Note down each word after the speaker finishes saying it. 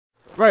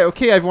Right,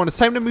 okay, everyone. It's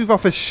time to move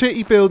off this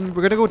shitty building.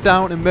 We're gonna go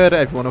down and murder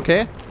everyone,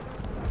 okay?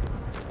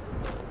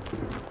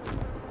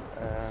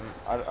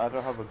 I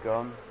don't have a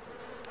gun.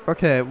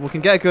 Okay, we can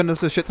get a gun.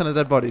 There's a shit ton of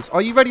dead bodies.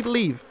 Are you ready to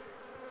leave?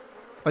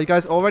 Are you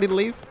guys all ready to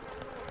leave?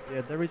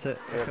 Yeah, there is a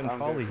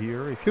collie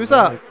here. Who's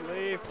that?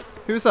 Leave.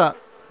 Who's that?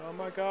 Oh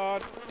my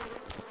god.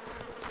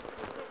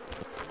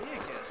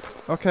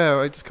 Okay,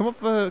 alright, just come up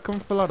the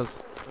ladders.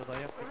 But I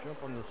have to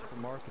jump on the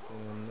supermarket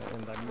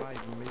and I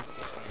might miss that.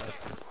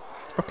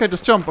 Okay,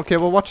 just jump. Okay,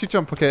 we'll watch you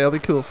jump. Okay, it'll be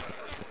cool.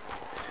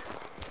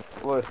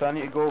 Well, I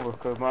need to go over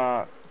because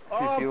my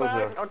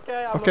CPU's are...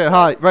 Okay, Okay,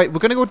 hi. Right, we're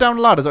gonna go down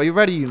the ladders. Are you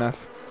ready, Unef?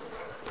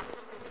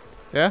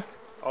 Yeah?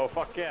 Oh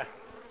fuck yeah.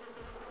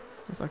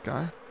 Where's that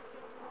guy?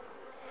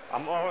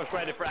 I'm always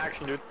ready for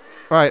action, dude.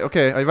 Right,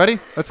 okay, are you ready?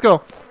 Let's go.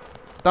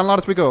 Down the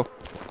ladders we go.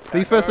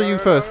 Me first or you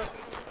first?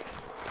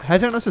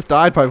 Headhunters just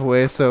died, by the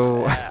way,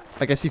 so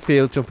I guess he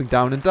failed jumping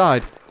down and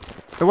died.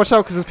 But watch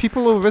out, because there's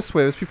people over this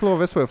way. There's people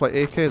over this way with like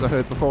AKs I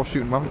heard before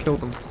shooting. We haven't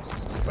killed them.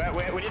 We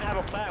didn't have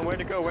a plan. Where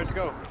to go? Where to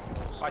go?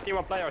 I see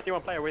one player. I see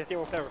one player. We see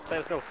one player.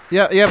 Let's go.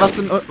 Yeah, that's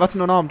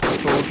an unarmed.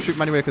 So we'll shoot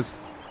him anyway, because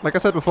like I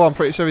said before, I'm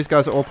pretty sure these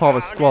guys are all part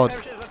of a squad.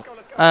 Okay, let's go.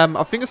 I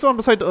think there's someone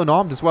beside the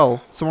unarmed as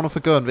well. Someone with a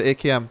gun, the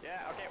AKM.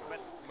 Yeah, okay, but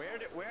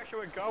where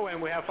should we go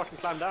when we have fucking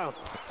climbed down?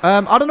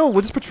 I don't know,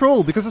 we'll just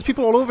patrol, because there's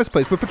people all over this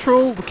place. We'll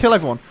patrol, we'll kill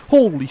everyone.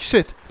 Holy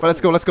shit. Right,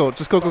 let's go.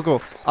 Just go.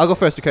 I'll go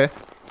first, okay?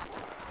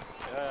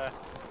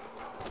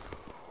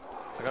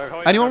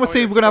 Anyone will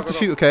see, we're gonna have to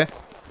shoot, okay?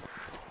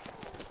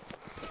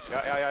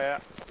 Yeah.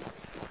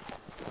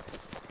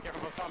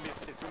 Careful for zombies,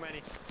 there's too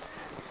many.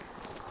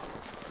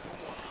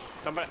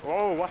 Somebody,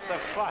 whoa, what the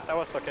fuck? That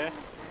was okay.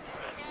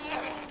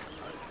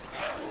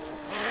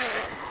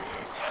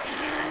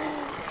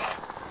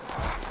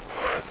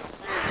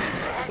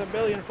 There's a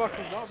million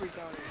fucking zombies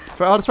down here. That's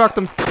right, I'll distract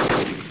them.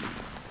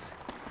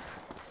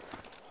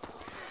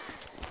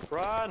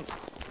 Run!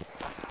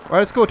 Right,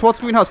 let's go towards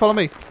the greenhouse, follow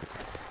me.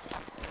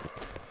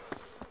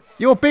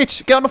 Yo,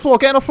 bitch, get on the floor,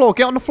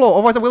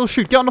 otherwise I will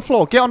shoot. Get on the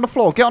floor,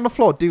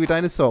 do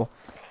dinosaur.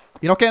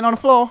 You're not getting on the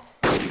floor?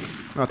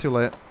 Not too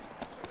late.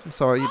 I'm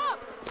sorry.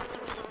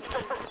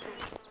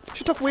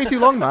 She took way too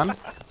long, man.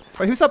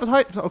 Right, who's that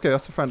behind? Okay,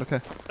 that's a friend,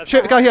 okay.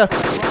 Shit, the guy here.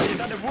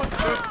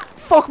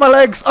 Fuck my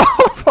legs.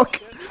 Oh,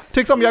 fuck.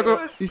 Take some,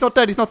 Yago. He's not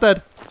dead.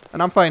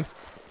 And I'm fine.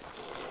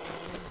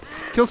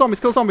 Kill zombies.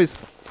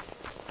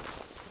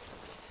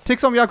 Take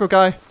some, Yago,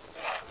 guy.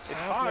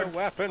 It's hard.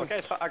 Weapon.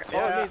 Okay,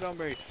 yeah.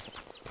 Zombies.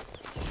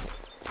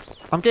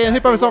 I'm getting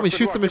hit by a zombie.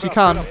 Shoot them if you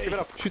can.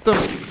 Shoot them.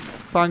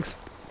 Thanks.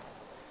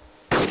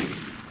 Not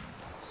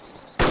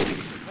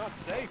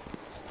safe.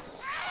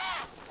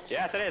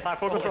 Yes, it is. High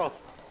full control.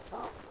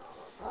 Oh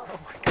my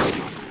god.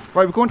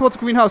 Right, we're going towards the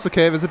greenhouse,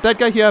 okay? There's a dead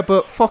guy here,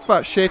 but fuck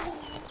that shit.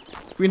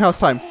 Greenhouse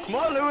time. Come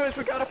on, Lewis.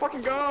 We gotta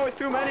fucking go. It's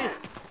too many.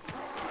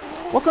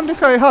 What gun does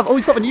this guy have? Oh,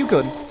 he's got a new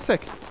gun.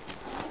 Sick.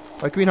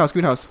 Right,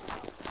 greenhouse.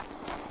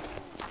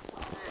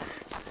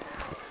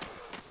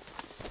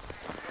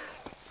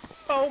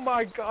 Oh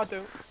my god,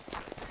 don't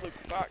look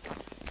back.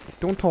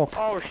 Don't talk.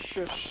 Oh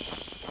shit.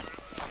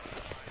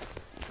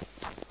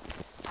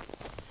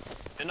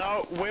 You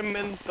know,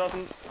 women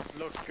doesn't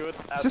look good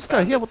as Is this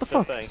guy here? What the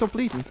fuck? He's still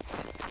bleeding.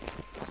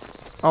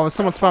 Oh, there's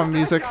someone spamming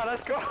music.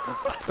 Let's go.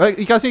 Right,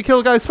 you guys need to kill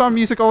the guy spamming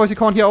music, otherwise you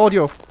can't hear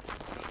audio.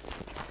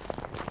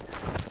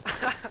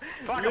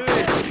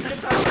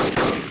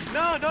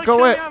 No, don't Go kill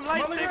away. me, I'm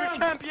lightsaber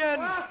champion!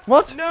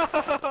 What? No!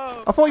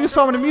 I thought you were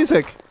spamming the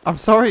music. I'm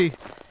sorry.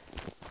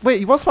 Wait,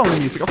 he was spamming the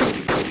music. I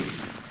think...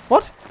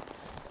 What?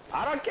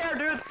 I don't care,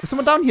 dude! Is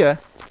someone down here?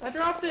 I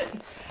dropped it!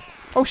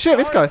 Oh shit,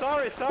 this guy.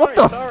 Sorry, What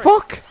the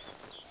fuck?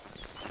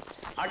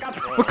 I got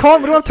We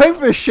don't have time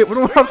for this shit. We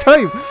don't have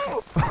time.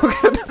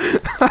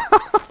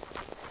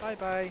 Bye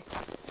bye.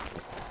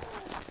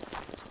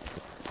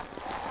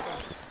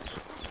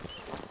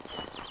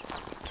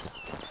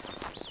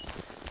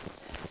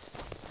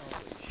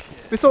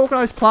 This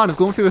organised plan of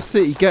going through a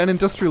city, getting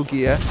industrial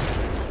gear.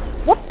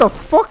 What the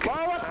fuck?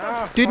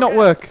 Did not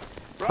work.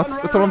 That's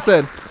what I'm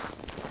saying.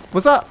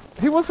 Was that...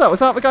 Who was that? Was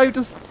that the guy who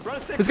just...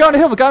 There's a guy on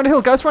the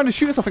hill, Guy's trying to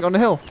shoot something on the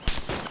hill.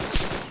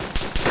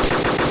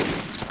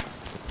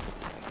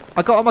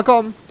 I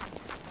got him.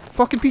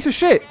 Fucking piece of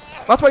shit.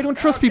 That's why you don't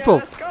trust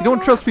people. You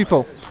don't trust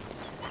people.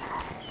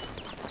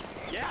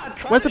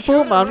 Where's the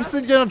boat, man? This is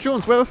Indiana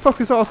Jones. Where the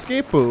fuck is our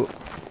skateboat?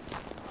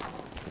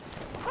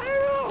 I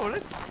don't know.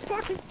 Let's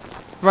fucking...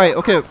 Right,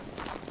 okay.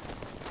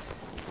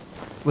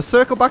 We'll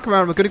circle back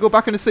around. We're going to go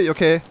back in the city,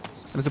 okay?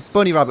 And there's a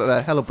bunny rabbit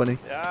there. Hello, bunny.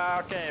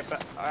 Yeah, okay,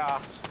 but I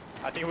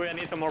think we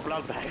need some more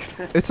blood bags.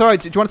 It's alright.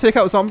 Do you want to take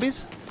out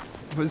zombies?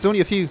 There's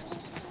only a few.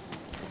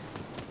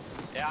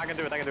 Yeah, I can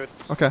do it.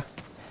 Okay.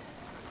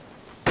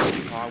 Oh,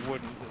 I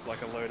wouldn't. There's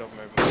like a load of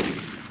them.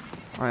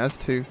 Alright, that's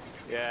two.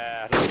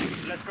 Yeah,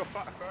 let's go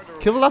further.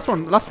 Kill the last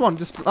one.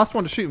 Just last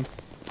one to shoot him.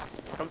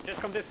 Come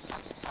this.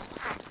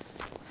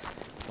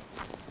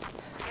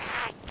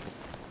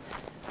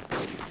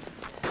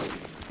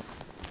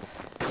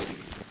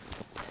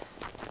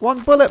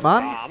 One bullet,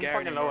 man. I'm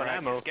fucking low on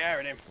ammo.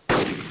 Scaring him.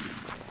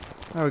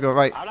 There we go,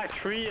 right. I have like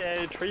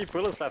three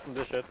bullets left in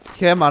this shit.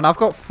 Yeah, man, I've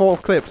got 4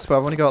 clips, but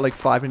I've only got like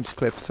 5-inch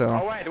clips, so...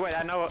 Oh, wait,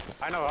 I know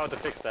how to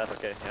fix that,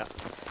 okay, yeah.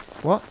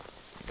 What?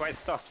 Wait,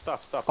 stop.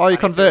 Oh, you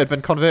converted,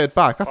 then converted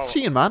back. That's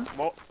cheating, man.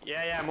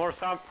 Yeah, more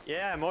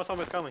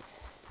zombies coming.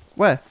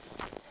 Where?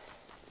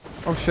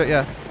 Oh, shit,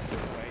 yeah.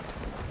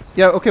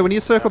 Yeah, okay, we need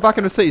to circle back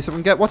in the city so we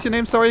can get... What's your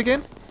name, sorry,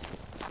 again?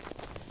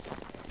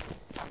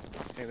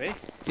 Hey, me?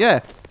 Yeah,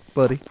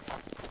 buddy.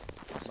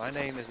 My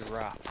name is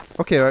Raph.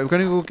 Okay, right, we're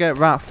gonna go get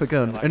Raph for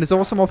gun. And there's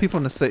also more people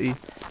in the city.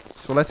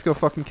 So let's go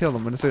fucking kill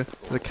them. And there's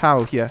a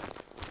cow here.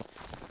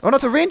 Oh, no,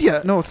 it's a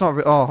reindeer! No, it's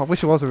not. Oh, I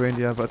wish it was a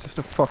reindeer, but it's just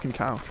a fucking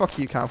cow. Fuck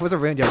you, cow. If it was a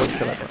reindeer, I wouldn't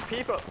kill it.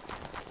 People!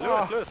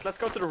 Lewis, let's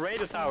go to the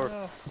radio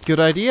tower. Good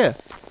idea.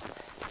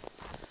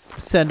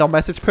 Send our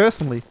message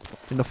personally.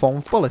 In the form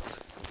of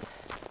bullets.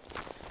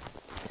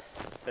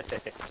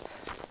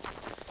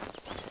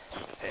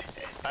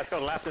 Let's go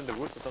left in the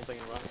woods or something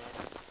and run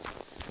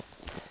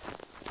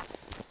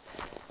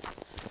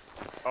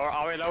now. Or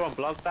are we low on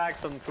blood bags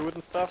and food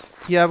and stuff?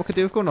 Yeah, we could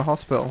do with going to the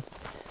hospital.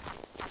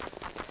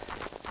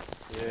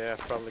 Yeah,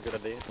 probably a good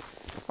idea.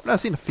 I've never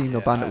seen a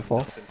female bandit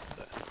before.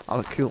 I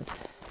look cool.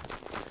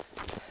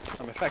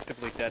 I'm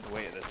effectively dead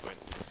weight at this point.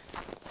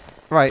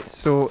 Right,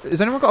 so, has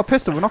anyone got a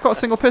pistol? We've not got a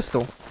single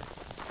pistol.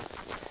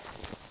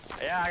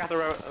 Yeah, I got the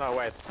road. No,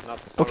 wait.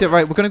 Okay,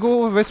 right, we're gonna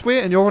go over this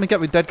way and you're gonna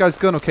get with dead guy's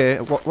gun, okay?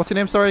 What's your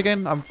name, sorry,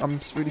 again? I'm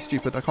really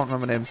stupid, I can't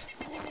remember names.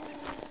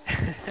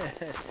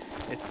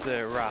 It's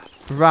Raph.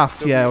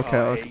 Raph, yeah,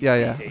 okay,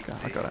 yeah, okay,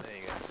 I got it.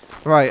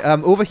 Right,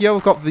 over here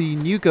we've got the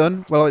new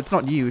gun. Well, it's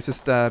not new, it's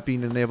just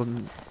been enabled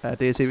in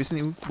DayZ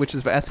recently, which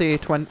is the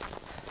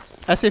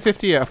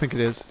SA-58, I think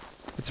it is.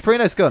 It's a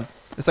pretty nice gun.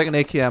 It's like an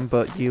AKM,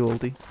 but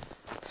oldie.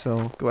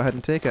 So, go ahead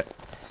and take it.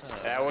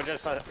 Yeah, I'll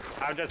just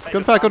take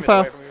Gunfire, the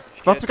gunfire. away from you.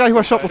 That's the guy who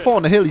I shot before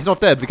on the hill, he's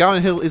not dead. The guy on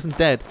the hill isn't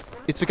dead.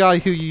 It's the guy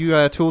who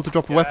you told to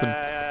drop a weapon.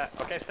 Yeah.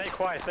 Okay, stay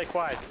quiet.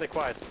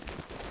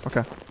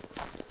 Okay.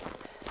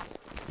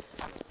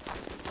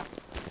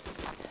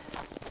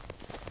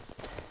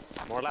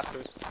 More left,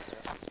 dude.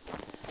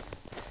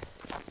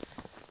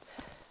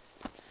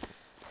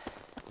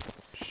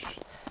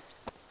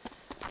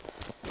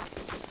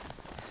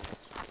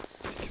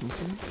 Is he killing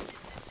someone?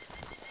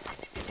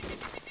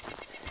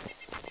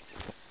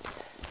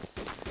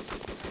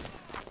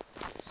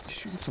 He's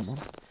shooting someone.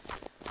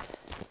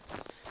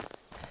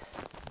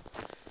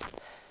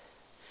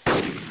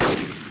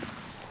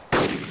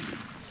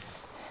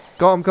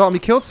 Got him, he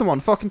killed someone,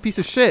 fucking piece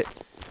of shit.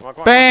 Come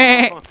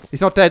on.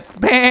 He's not dead.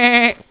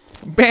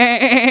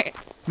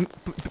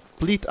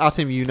 Bleat at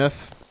him,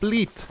 Unif.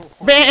 Bleat.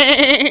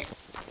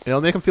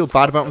 It'll make him feel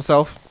bad about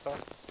himself.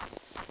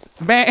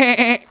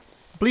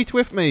 Bleat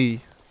with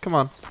me. Come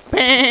on.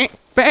 Yeah,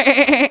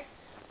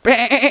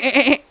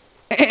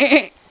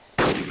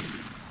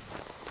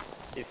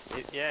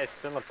 he's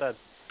still not dead.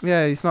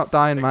 Yeah, he's not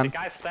dying, man. The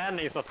guy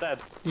standing is not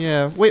dead.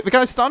 Yeah. Wait, the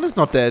guy standing's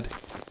not dead.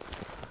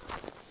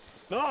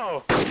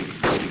 No!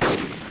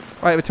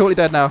 Right, we're totally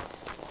dead now.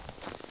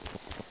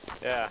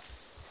 Yeah.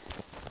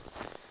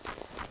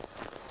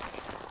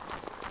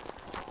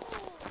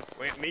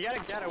 We gotta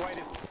get away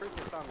this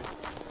freaking zombie.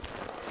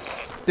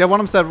 Yeah, one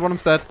of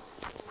them's dead,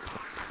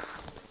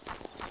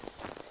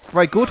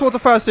 Right, go towards the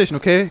fire station,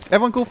 okay?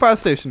 Everyone go fire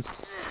station.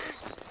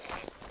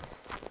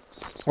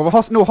 Or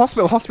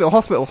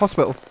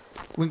hospital.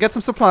 We can get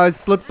some supplies,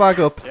 blood bag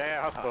up,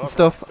 Hospital. and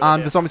stuff,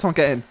 and the zombies won't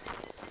get in.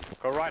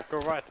 Go right.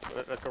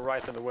 Let's go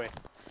right in the way.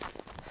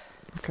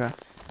 Okay.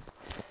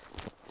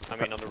 I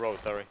mean on the road,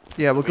 sorry.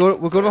 Yeah, we'll go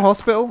to the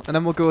hospital, and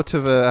then we'll go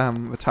to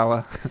the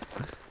tower.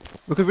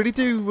 We could really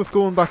do with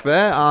going back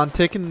there and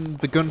taking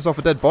the guns off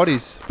of dead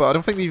bodies, but I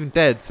don't think they're even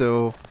dead,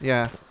 so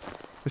yeah.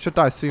 We should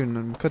die soon,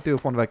 and we could do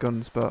with one of their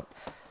guns, but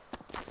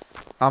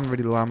I'm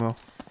really low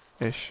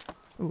ammo-ish.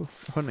 Ooh,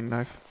 a hunting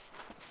knife.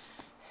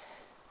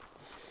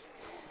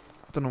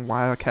 I don't know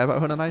why I care about a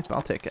hunting knife, but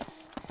I'll take it.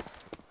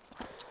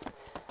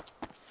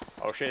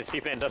 Oh shit, it's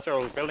people in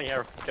industrial building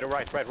here. Get it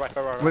right. Wait,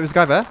 there's a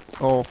guy there?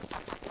 Oh.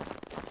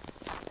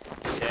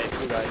 Yeah,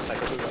 it's two guys. Like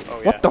two guys.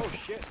 Oh, What yeah. the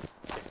Shit.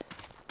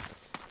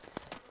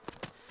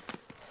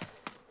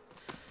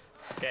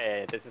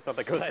 Okay, this is not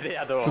a good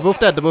idea though. They're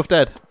both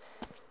dead.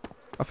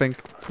 I think,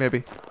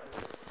 maybe.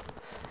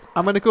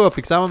 I'm gonna go up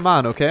because I'm a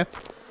man, okay?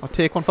 I'll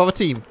take one for the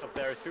team. Up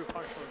there are two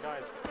functional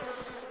guys.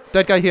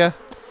 Dead guy here.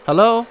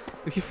 Hello?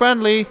 If you're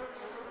friendly,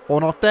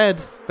 or not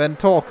dead, then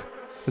talk.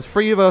 There's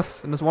 3 of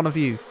us, and there's 1 of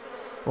you.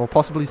 Or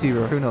possibly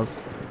 0, who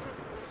knows?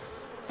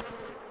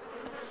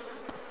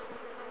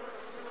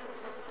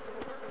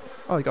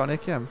 Oh, you got an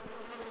AKM.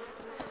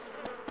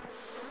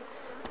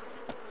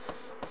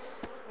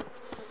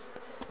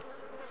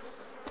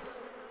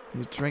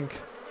 You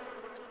drink.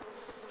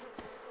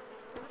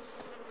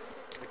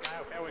 The guy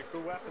up there with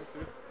cool weapons,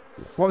 dude.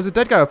 What was the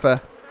dead guy up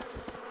there?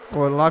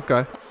 Or a live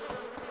guy?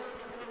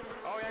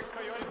 Oh yeah,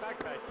 you're in the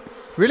back guy.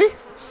 Really?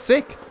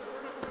 Sick.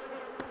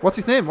 What's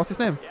his name? Yeah,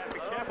 be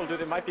careful,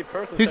 dude. It might be a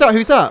person. Who's that?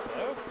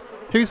 Hello?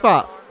 Who's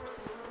that?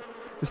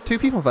 There's 2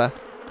 people there.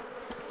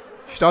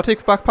 Should I take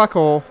the backpack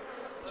or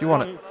do you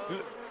want it?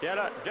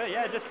 Yeah,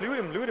 yeah, just loot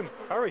him,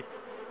 hurry. Do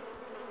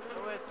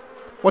it.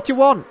 What do you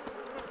want? What's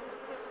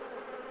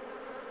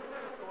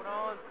going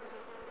on?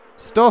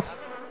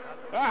 Stuff.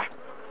 Ah!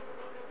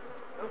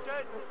 No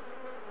shit.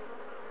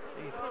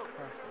 Jesus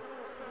Christ.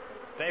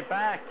 Stay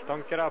back!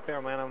 Don't get up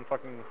here, man. I'm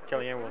fucking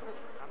killing everyone.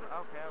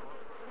 Okay.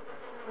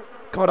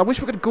 God, I wish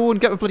we could go and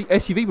get a bloody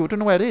SUV, but we don't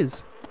know where it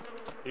is.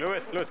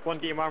 Lewis, 1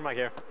 DM ARMA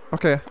here.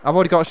 Okay, I've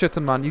already got a shit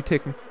ton, man. You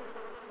take them.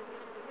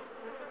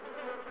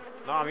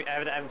 No, I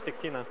have the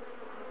M16 now.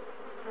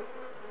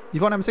 You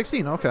got an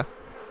M16? Okay.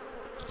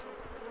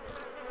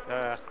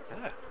 Yeah.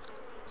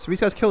 So these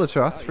guys killed each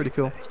other. That's pretty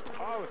cool.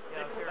 Oh,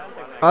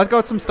 I've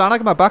got some Stalag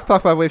in my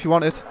backpack, by the way, if you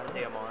want it.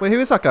 Wait, who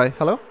is that guy?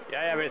 Hello?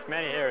 yeah, but it's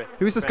many here.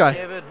 Who is this guy?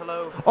 David,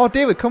 hello. Oh,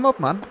 David, come up,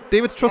 man.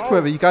 David's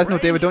trustworthy. You guys know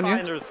David, don't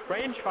you?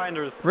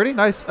 Rangefinders. Really?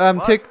 Nice.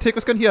 Take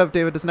this gun here,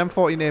 David. There's an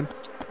M40 name.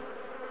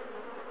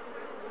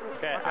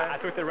 Okay, I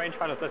took the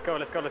rangefinders. Let's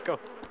go.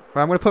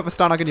 Right, I'm going to put the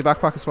Stalag in your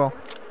backpack as well.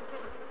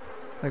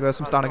 There you go,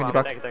 some Stalag in your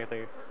back. Thank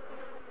you.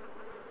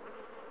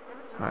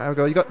 Alright,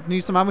 there we go. You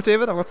need some ammo,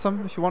 David? I've got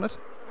some if you want it.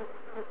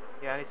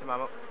 Yeah, I need some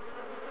ammo.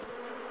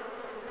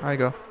 There you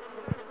go.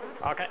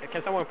 Okay,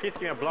 can someone please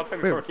give me a blood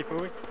pack before I keep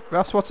moving?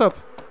 Ross, what's up?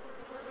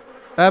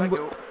 Thank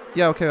you.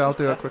 Yeah, okay, I'll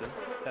do it quick.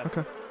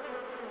 Okay.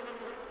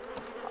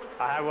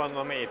 I have one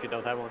on me if you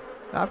don't have one.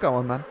 Yeah, I've got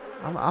one, man.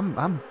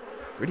 I'm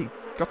really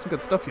got some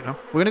good stuff, you know.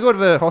 We're gonna go to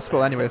the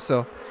hospital anyway,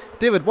 so.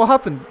 David, what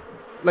happened?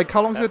 Like,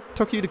 how long has it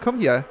took you to come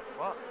here?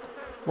 What?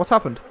 What's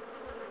happened?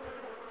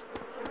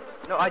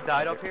 No, I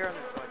died up here and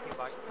so I came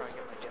back to try and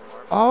get my game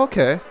armor. Oh,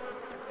 okay.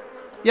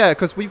 Yeah,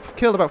 because we've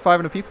killed about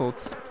 500 people.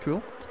 It's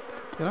cool.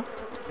 You know?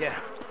 Yeah.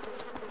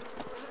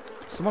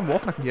 Someone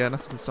walking I can hear,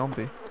 unless it's a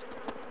zombie.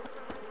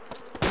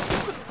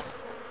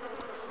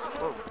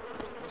 Whoa.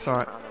 It's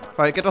alright.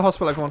 Right, get to the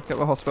hospital, everyone. Get to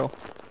the hospital.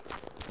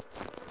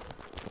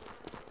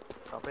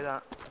 Copy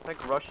that. I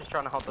think Rush is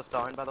trying to hunt us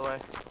down, by the way.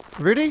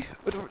 Really?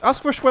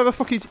 Ask Rush where the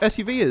fuck his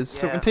SUV is,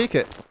 so we Yeah. can take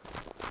it.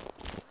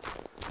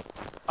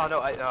 Oh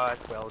no,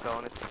 it's well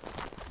gone.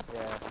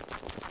 Yeah.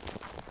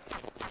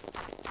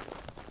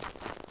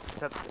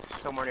 It's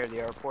somewhere near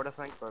the airport, I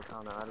think, but I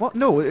don't know. What?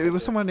 No, it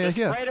was somewhere near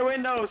here. Spray the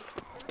windows!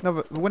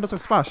 No, the windows are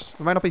smashed. It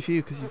might not be for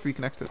you because you've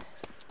reconnected.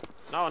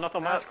 No, not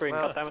on my screen,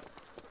 well. goddammit.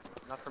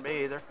 Not for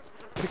me either.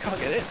 We can't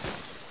get in.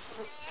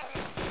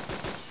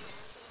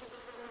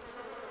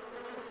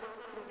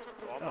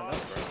 Oh,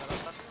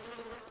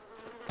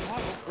 Oh,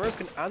 that's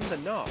broken and the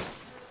knob.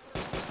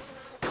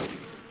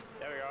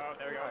 There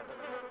we go.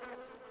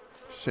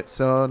 Shit,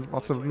 son.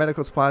 Lots of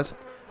medical supplies.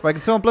 Right,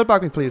 can someone blood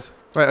bag me, please?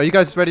 Right, are you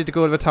guys ready to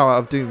go to the Tower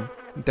of Doom?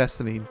 And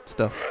Destiny and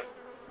stuff.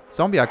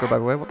 Zombie aggro, by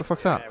the way. What the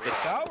fuck's that? Yeah, The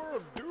Tower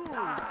of Doom.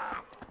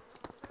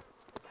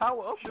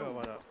 Tower up. Sure,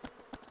 why not?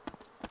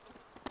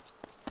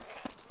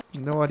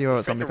 No idea where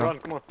it's Straight zombie to run,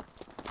 come. come on.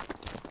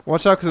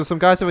 Watch out, because there's some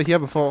guys over here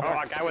before. Oh,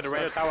 a guy with the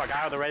radio tower,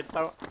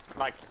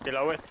 like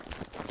below it.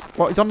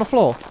 What, he's on the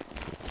floor?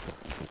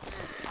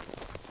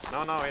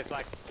 No, he's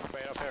like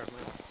way up here.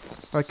 Man.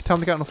 Right, tell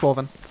him to get on the floor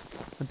then.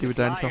 And do it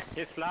down so.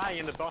 He's flying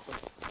in the bottom.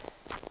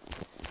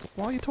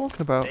 What are you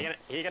talking about?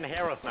 He can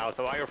hear us now,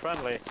 so are you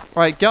friendly?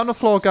 Right, get on the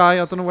floor, guy. I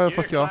don't know where the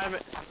fuck you are.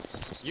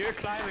 You're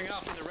climbing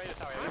up in the radio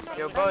tower.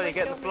 Yo, buddy,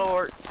 get in the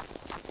floor.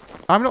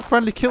 I'm not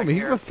friendly, kill me.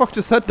 Who the fuck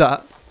just said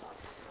that?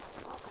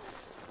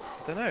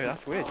 I don't know,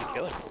 that's weird, you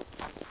kill him.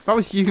 That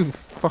was you,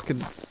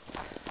 fucking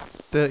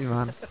dirty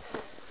man.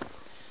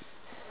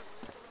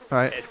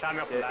 Right, It's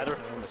climbing up the ladder.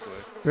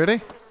 really?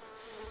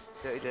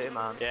 Dirty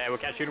man. Yeah, we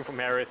can't shoot him from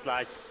here. It's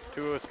like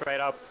 2 straight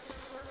up.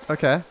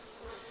 Okay.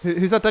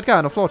 Who's that dead guy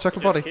on the floor? Check the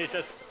body. He's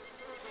just...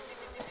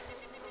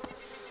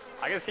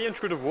 I can see him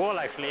through the wall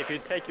actually. If you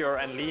take your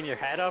and lean your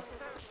head up.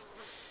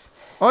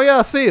 Oh yeah,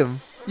 I see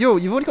him. Yo,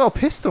 you've only got a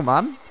pistol,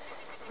 man.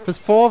 There's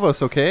 4 of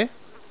us, okay?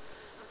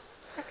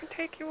 I can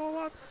take you all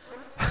up.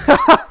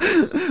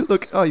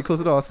 Look, oh, you closed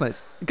the door. That's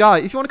nice. Guy,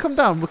 if you want to come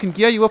down, we can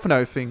gear you up and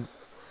everything.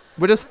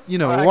 We're just, you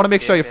know, we want to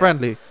make sure you're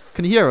friendly.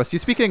 Can you hear us? Do you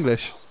speak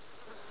English?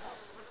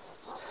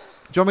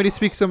 Do you want me to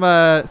speak some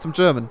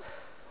German?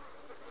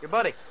 Your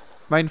buddy.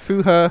 Mein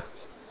Führer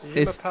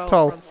ist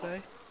toll.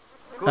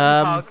 Guten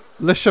Tag.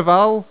 Le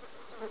Cheval.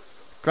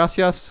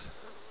 Gracias.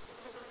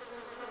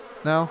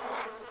 No?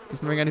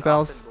 Doesn't ring any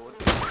bells?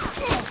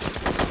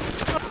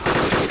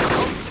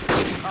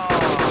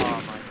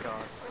 Oh my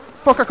god.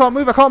 Fuck, I can't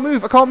move, I can't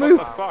move, I can't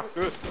move! Fuck,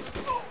 dude.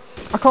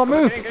 I can't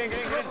move! Get in.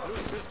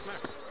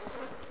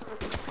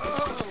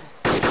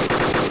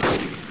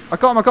 I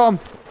got him!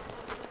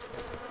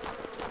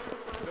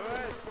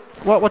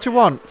 What you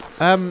want?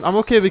 I'm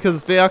okay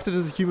because they acted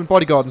as a human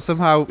bodyguard and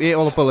somehow ate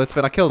all the bullets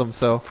when I killed them,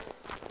 so...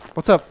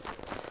 What's up?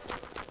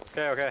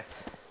 Okay.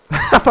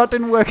 That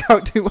didn't work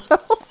out too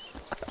well.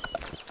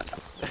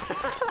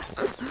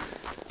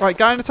 Right,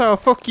 guy in the tower,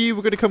 fuck you,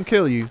 we're gonna come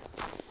kill you.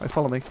 Right,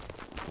 follow me.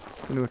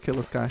 I'm gonna go kill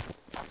this guy.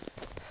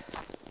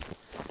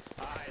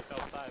 It's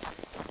outside.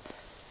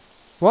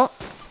 What?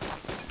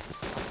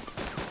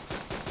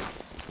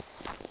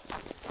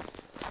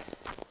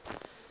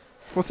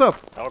 What's up?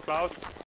 Hello, Klaus.